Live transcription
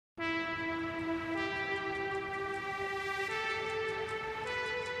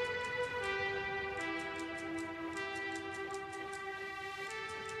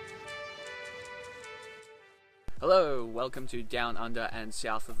Hello, welcome to Down Under and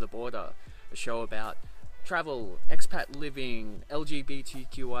South of the Border, a show about travel, expat living,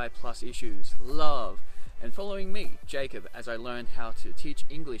 LGBTQI plus issues, love, and following me, Jacob, as I learn how to teach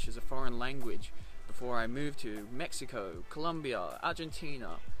English as a foreign language before I move to Mexico, Colombia,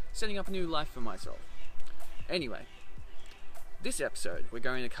 Argentina, setting up a new life for myself. Anyway, this episode we're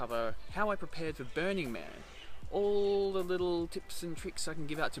going to cover how I prepared for Burning Man, all the little tips and tricks I can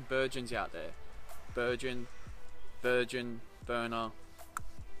give out to Burgins out there. Virgin, burner,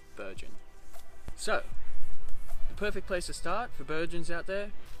 virgin. So, the perfect place to start for Burgins out there,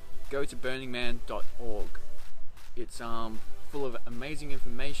 go to burningman.org. It's full of amazing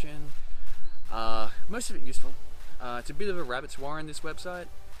information, most of it useful. It's a bit of a rabbit's warren, this website,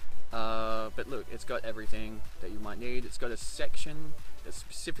 but look, it's got everything that you might need. It's got a section that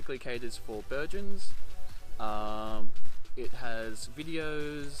specifically caters for Burgins. It has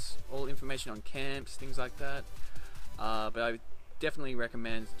videos, all information on camps, things like that. But I definitely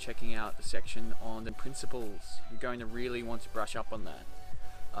recommend checking out the section on the principles. You're going to really want to brush up on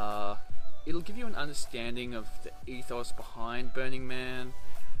that. It'll give you an understanding of the ethos behind Burning Man,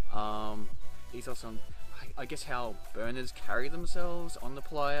 ethos on, I guess, how burners carry themselves on the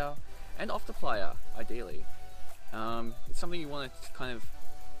playa and off the playa, ideally. It's something you want to kind of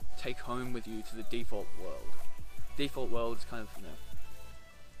take home with you to the default world. Default world is kind of, you know,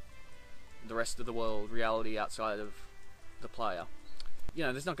 the rest of the world, reality outside of the playa. You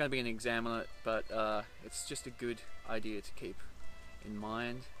know, there's not going to be an exam on it, but it's just a good idea to keep in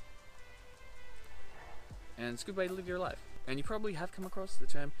mind. And it's a good way to live your life. And you probably have come across the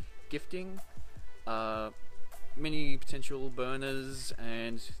term gifting. Many potential burners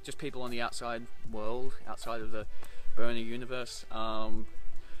and just people on the outside world, outside of the burner universe,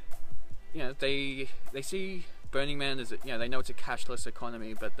 you know, they see Burning Man as, you know, they know it's a cashless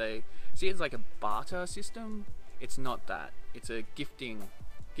economy, but they see it as like a barter system. It's not that. It's a gift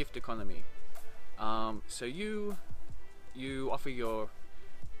economy. So you offer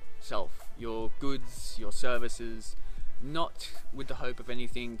yourself, your goods, your services, not with the hope of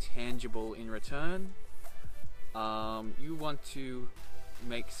anything tangible in return. You want to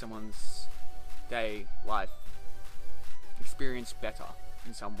make someone's day, life, experience better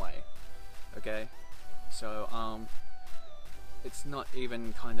in some way. Okay? So, it's not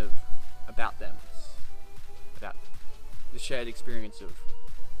even kind of about them. It's about the shared experience of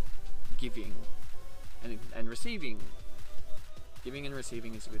giving and receiving. Giving and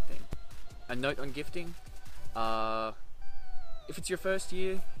receiving is a good thing. A note on gifting. If it's your first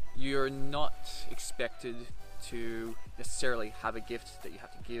year, you're not expected to necessarily have a gift that you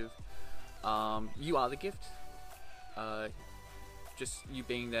have to give. You are the gift. Just you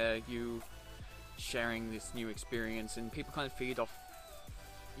being there, you sharing this new experience, and people kind of feed off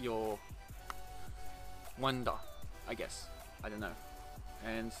your wonder, I guess. I don't know.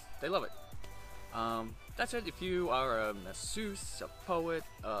 And they love it. That's it. If you are a masseuse, a poet,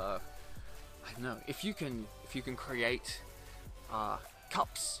 I don't know. If you can create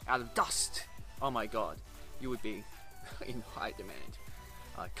cups out of dust, oh my god, you would be in high demand.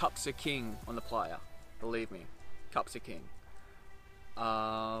 Cups are king on the playa. Believe me, cups are king.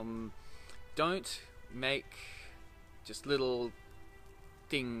 Don't make just little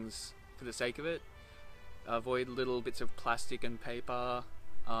things for the sake of it. Avoid little bits of plastic and paper.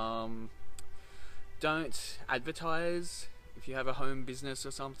 Don't advertise if you have a home business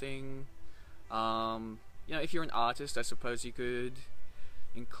or something. You know, if you're an artist, I suppose you could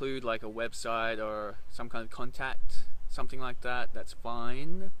include like a website or some kind of contact, something like that. That's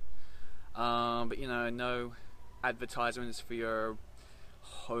fine. But you know, no advertisements for your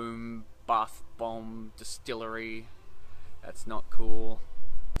home bath bomb distillery. That's not cool.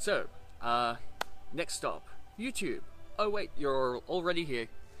 So, next stop, YouTube. Oh wait, you're already here.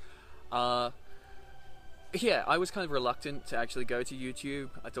 Yeah, I was kind of reluctant to actually go to YouTube.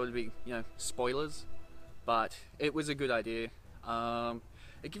 I thought it'd be, you know, spoilers, but it was a good idea.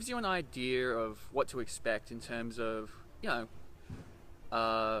 It gives you an idea of what to expect in terms of, you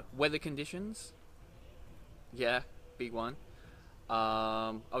know, weather conditions. Yeah, big one.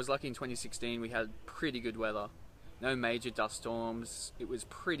 I was lucky in 2016 we had pretty good weather. No major dust storms. It was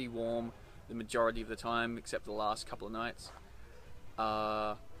pretty warm the majority of the time, except the last couple of nights.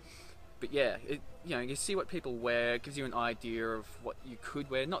 But yeah, you know, you see what people wear. It gives you an idea of what you could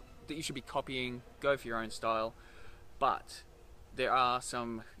wear. Not that you should be copying, go for your own style, but there are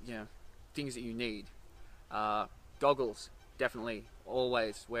some, you know, things that you need. Goggles, definitely,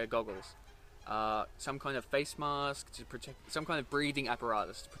 always wear goggles. Some kind of face mask to protect, some kind of breathing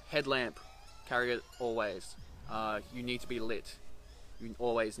apparatus. Headlamp, carry it always. You need to be lit. You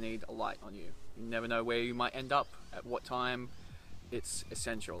always need a light on you. You never know where you might end up, at what time. It's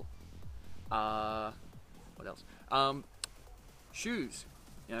essential. What else? Shoes.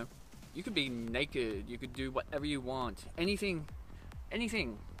 You know, you could be naked, you could do whatever you want. Anything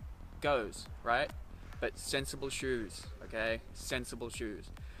goes, right? But sensible shoes, okay? Sensible shoes.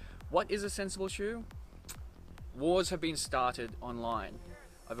 What is a sensible shoe? Wars have been started online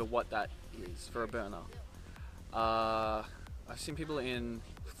over what that is for a burner. I've seen people in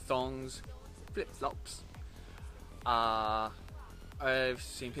thongs, flip-flops. I've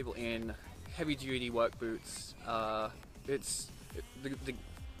seen people in heavy-duty work boots. The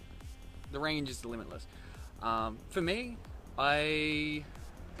range is limitless. For me, I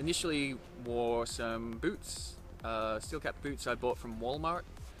initially wore some boots, steel-cap boots I bought from Walmart,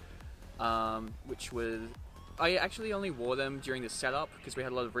 which was... I actually only wore them during the setup because we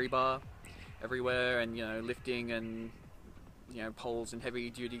had a lot of rebar everywhere, and, you know, lifting and, you know, poles and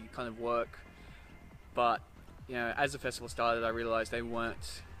heavy-duty kind of work. But, you know, as the festival started, I realized they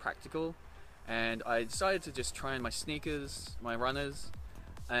weren't practical, and I decided to just try on my sneakers, my runners,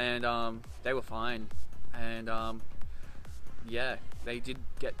 and they were fine. And yeah, they did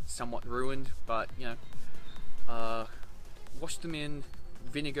get somewhat ruined, but, you know, washed them in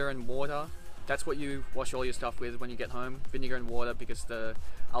vinegar and water. That's what you wash all your stuff with when you get home, vinegar and water, because the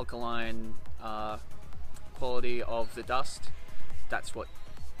alkaline quality of the dust, that's what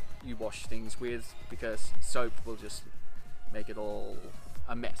you wash things with, because soap will just make it all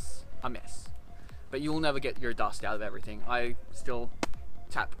a mess. But you'll never get your dust out of everything. I still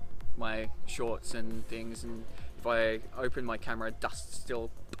tap my shorts and things, and if I open my camera, dust still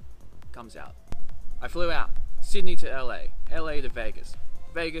comes out. I flew out, Sydney to LA, LA to Vegas,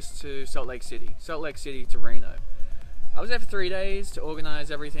 Vegas to Salt Lake City, Salt Lake City to Reno. I was there for 3 days to organize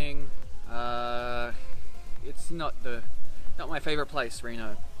everything. It's not my favorite place,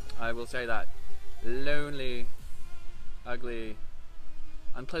 Reno. I will say that. Lonely, ugly,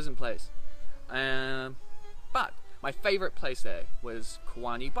 unpleasant place. But my favorite place there was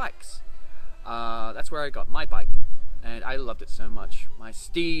Kiwani Bikes. That's where I got my bike, and I loved it so much. My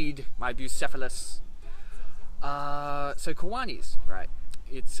steed, my Bucephalus. So Kiwani's, right?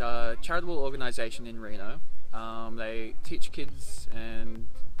 It's a charitable organization in Reno. They teach kids and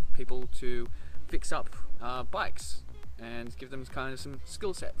people to fix up bikes and give them kind of some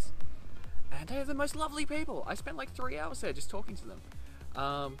skill sets. And they're the most lovely people. I spent like 3 hours there just talking to them.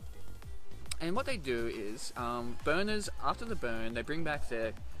 And what they do is, burners, after the burn, they bring back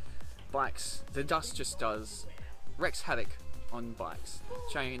their bikes. The dust just wreaks havoc on bikes.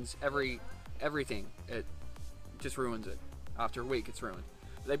 Chains, everything. It just ruins it. After a week, it's ruined.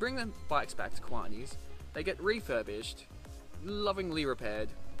 They bring the bikes back to Kiwani's. They get refurbished, lovingly repaired,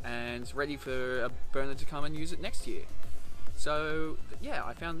 and ready for a burner to come and use it next year. So, yeah,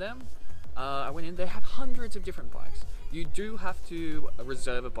 I found them. I went in. They have hundreds of different bikes. You do have to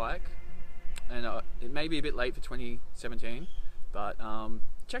reserve a bike, and it may be a bit late for 2017, but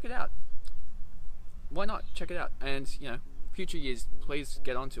check it out. Why not? Check it out. And, you know, future years, please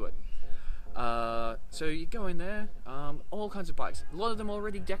get onto it. So you go in there, all kinds of bikes. A lot of them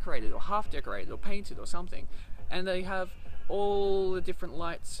already decorated, or half decorated, or painted, or something. And they have all the different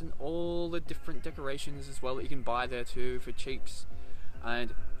lights and all the different decorations as well that you can buy there too for cheaps.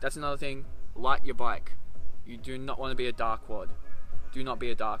 And that's another thing, light your bike. You do not want to be a darkwad. Do not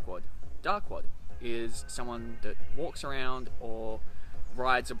be a darkwad. Darkwad is someone that walks around or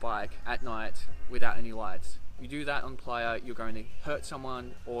rides a bike at night without any lights. You do that on playa, you're going to hurt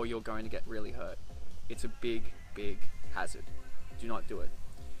someone, or you're going to get really hurt. It's a big, big hazard. Do not do it.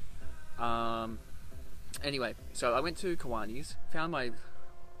 Anyway, so I went to Kiwani's, found my...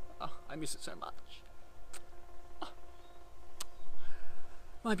 Oh, I miss it so much. Oh,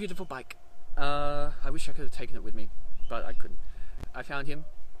 my beautiful bike. I wish I could have taken it with me, but I couldn't. I found him.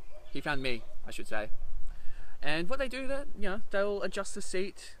 He found me, I should say. And what they do there, you know, they'll adjust the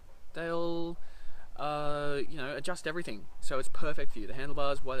seat. They'll... you know, adjust everything so it's perfect for you, the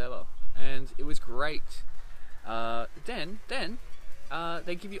handlebars, whatever. And it was great. Then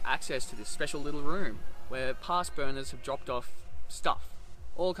they give you access to this special little room where past burners have dropped off stuff,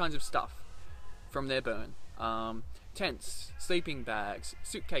 all kinds of stuff from their burn. Tents, sleeping bags,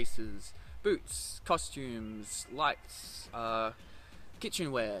 suitcases, boots, costumes, lights,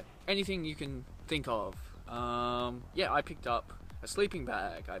 kitchenware, anything you can think of. Yeah, I picked up a sleeping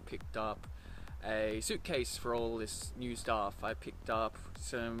bag, I picked up a suitcase for all this new stuff. I picked up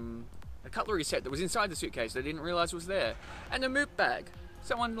a cutlery set that was inside the suitcase that I didn't realise was there, and a moot bag.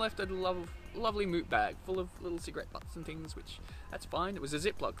 Someone left a lovely moot bag full of little cigarette butts and things, which that's fine. It was a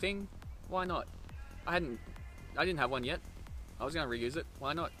Ziploc thing. Why not? I didn't have one yet. I was gonna reuse it.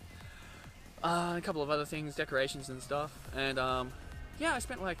 Why not? A couple of other things, decorations and stuff, and yeah, I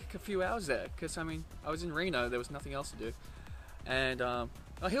spent like a few hours there because I mean I was in Reno. There was nothing else to do, and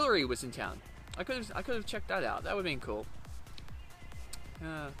Hillary was in town. I could have checked that out. That would have been cool.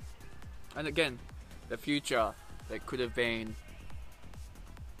 And again, the future that could have been.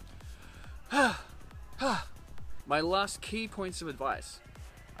 My last key points of advice: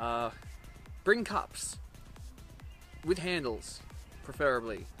 bring cups with handles,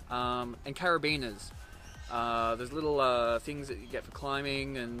 preferably, and carabiners. There's little things that you get for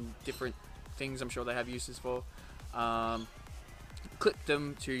climbing and different things. I'm sure they have uses for. Clip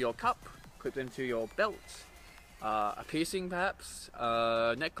them to your cup. Clip them to your belt. A piercing, perhaps,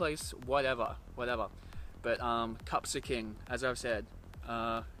 necklace, whatever. But cups are king, as I've said.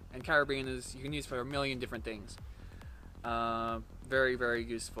 And carabiners you can use for a million different things. Very, very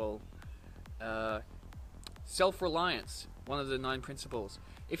useful. Self-reliance, one of the 9 principles.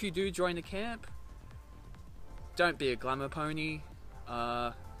 If you do join the camp, don't be a glamour pony.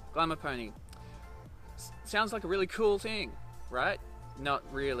 Glamour pony sounds like a really cool thing, right? Not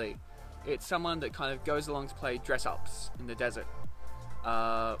really. It's someone that kind of goes along to play dress-ups in the desert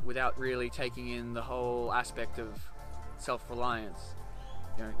without really taking in the whole aspect of self-reliance.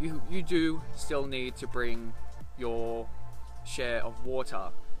 You know, you do still need to bring your share of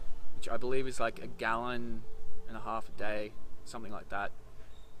water, which I believe is like 1.5 gallons a day, something like that,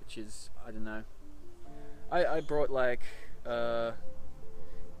 which is, I don't know. I brought like, I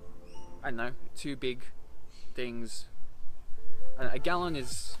don't know, 2 big things. 1 gallon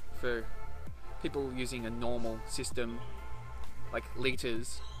is for people using a normal system, like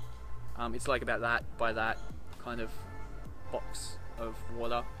liters. It's like about that by that kind of box of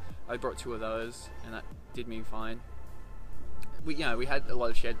water. I brought 2 of those, and that did me fine. We had a lot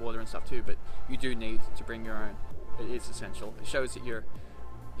of shared water and stuff too, but you do need to bring your own. It is essential. It shows that you're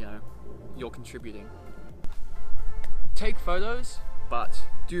contributing. Take photos, but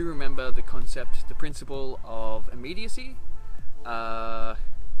do remember the concept, the principle of immediacy.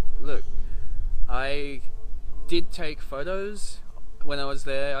 Look, I did take photos when I was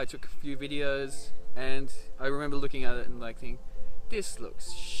there. I took a few videos, and I remember looking at it and like thinking, this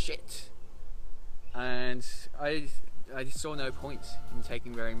looks shit. And I saw no point in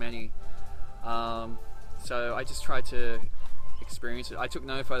taking very many. So I just tried to experience it. I took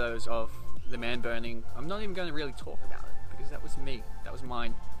no photos of the man burning. I'm not even going to really talk about it because that was me. That was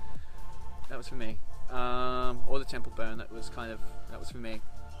mine. That was for me. Or the temple burn. That was for me.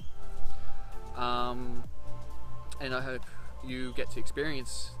 And I hope you get to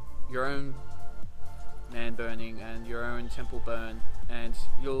experience your own man burning and your own temple burn, and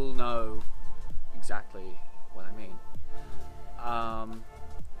you'll know exactly what I mean.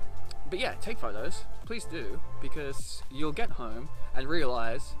 But yeah, take photos, please do, because you'll get home and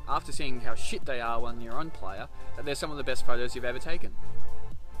realize, after seeing how shit they are when you're on player, that they're some of the best photos you've ever taken.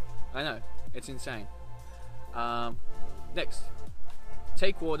 I know, it's insane. Next,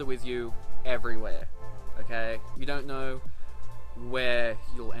 take water with you everywhere, okay? You don't know where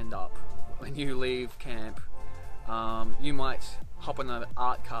you'll end up when you leave camp. You might hop on an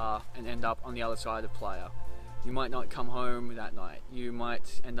art car and end up on the other side of player. You might not come home that night. You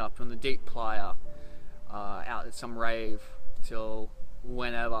might end up on the deep player, out at some rave till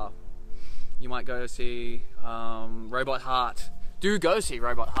whenever. You might go see Robot Heart. Do go see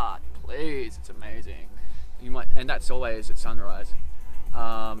Robot Heart, please. It's amazing. You might, and that's always at sunrise.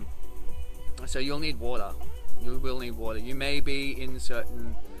 So you'll need water. You will need water. You may be in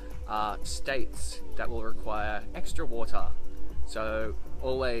certain states that will require extra water. So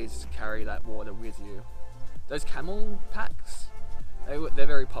always carry that water with you. Those camel packs, they're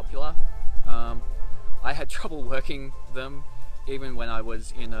very popular. I had trouble working them even when I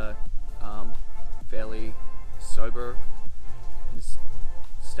was in a fairly sober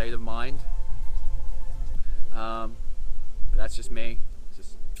state of mind. But that's just me. It's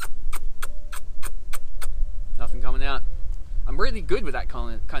just nothing coming out. I'm really good with that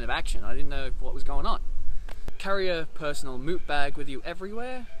kind of action. I didn't know what was going on. Carry a personal moot bag with you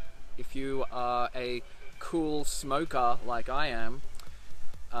everywhere. If you are a cool smoker like I am,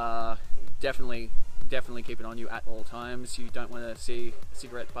 definitely keep it on you at all times. You don't want to see a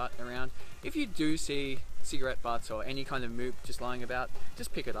cigarette butt around. If you do see cigarette butts or any kind of moot just lying about,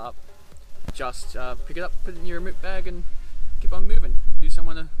 just pick it up. Just pick it up, put it in your moot bag, and keep on moving. Do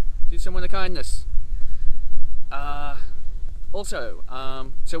someone a kindness. Also,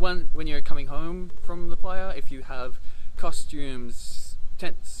 so when you're coming home from the playa, if you have costumes,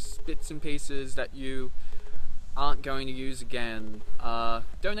 tents, bits and pieces that you aren't going to use again,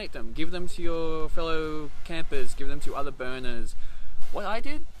 donate them. Give them to your fellow campers. Give them to other burners. What I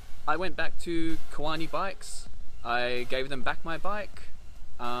did, I went back to Kawani Bikes. I gave them back my bike.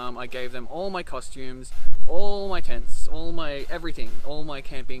 I gave them all my costumes, all my tents, all my everything, all my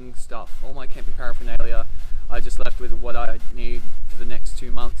camping stuff, all my camping paraphernalia. I just left with what I need for the next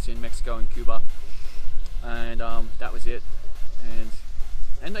 2 months in Mexico and Cuba, and that was it.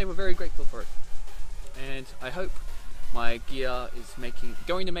 And they were very grateful for it. And I hope my gear is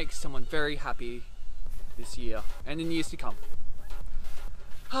going to make someone very happy this year and in years to come.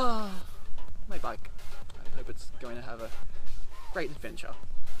 My bike. I hope it's going to have a great adventure.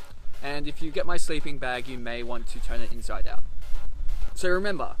 And if you get my sleeping bag, you may want to turn it inside out. So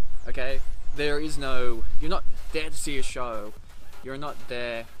remember, okay, you're not there to see a show. You're not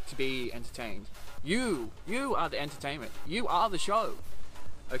there to be entertained. You are the entertainment. You are the show.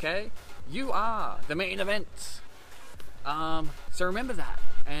 Okay? You are the main event. So remember that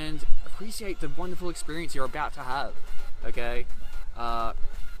and appreciate the wonderful experience you're about to have. Okay?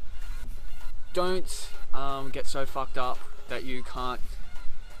 Don't get so fucked up that you can't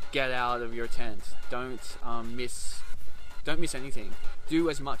get out of your tent. Don't miss anything. Do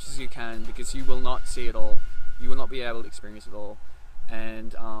as much as you can, because you will not see it all. You will not be able to experience it all.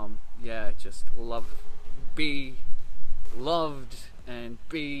 And yeah, just be loved and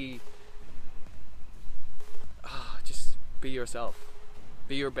just be yourself.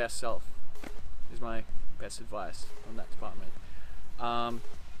 Be your best self is my best advice on that department.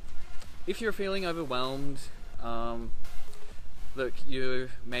 If you're feeling overwhelmed, look, you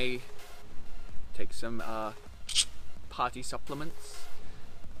may take some party supplements,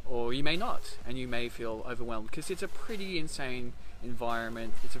 or you may not, and you may feel overwhelmed, because it's a pretty insane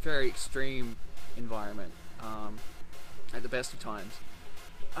environment. It's a very extreme environment at the best of times.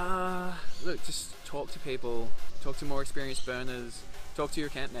 Look, just talk to people, talk to more experienced burners, talk to your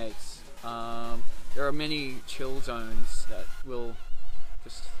campmates. There are many chill zones that will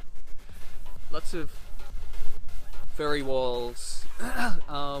just lots of furry walls,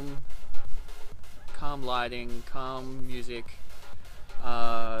 calm lighting, calm music,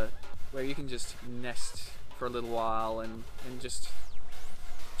 where you can just nest for a little while and just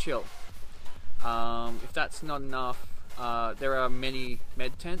chill. If that's not enough, there are many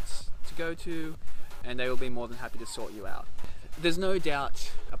med tents to go to, and they will be more than happy to sort you out. There's no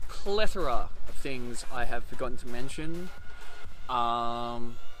doubt a plethora of things I have forgotten to mention,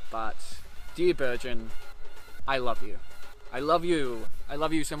 but dear Burgin, I love you. I love you. I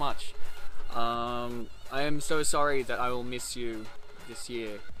love you so much. I am so sorry that I will miss you this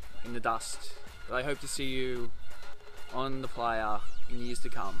year in the dust, but I hope to see you on the playa in years to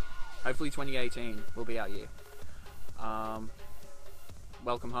come. Hopefully 2018 will be our year.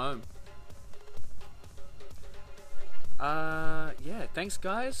 Welcome home. Yeah, thanks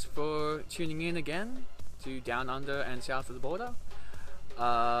guys for tuning in again to Down Under and South of the Border.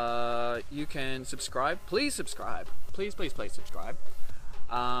 You can subscribe. Please subscribe. Please subscribe.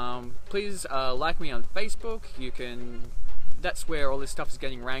 Please like me on Facebook. That's where all this stuff is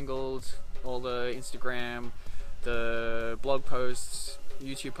getting wrangled. All the Instagram, the blog posts,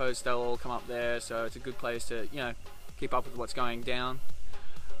 YouTube posts, they'll all come up there. So it's a good place to, keep up with what's going down.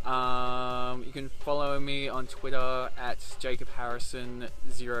 You can follow me on Twitter at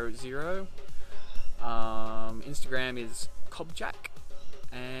JacobHarrison00. Instagram is Cobjack.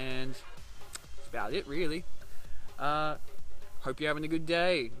 And that's about it, really. Hope you're having a good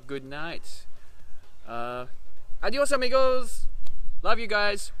day. Good night. Adios, amigos. Love you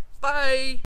guys. Bye.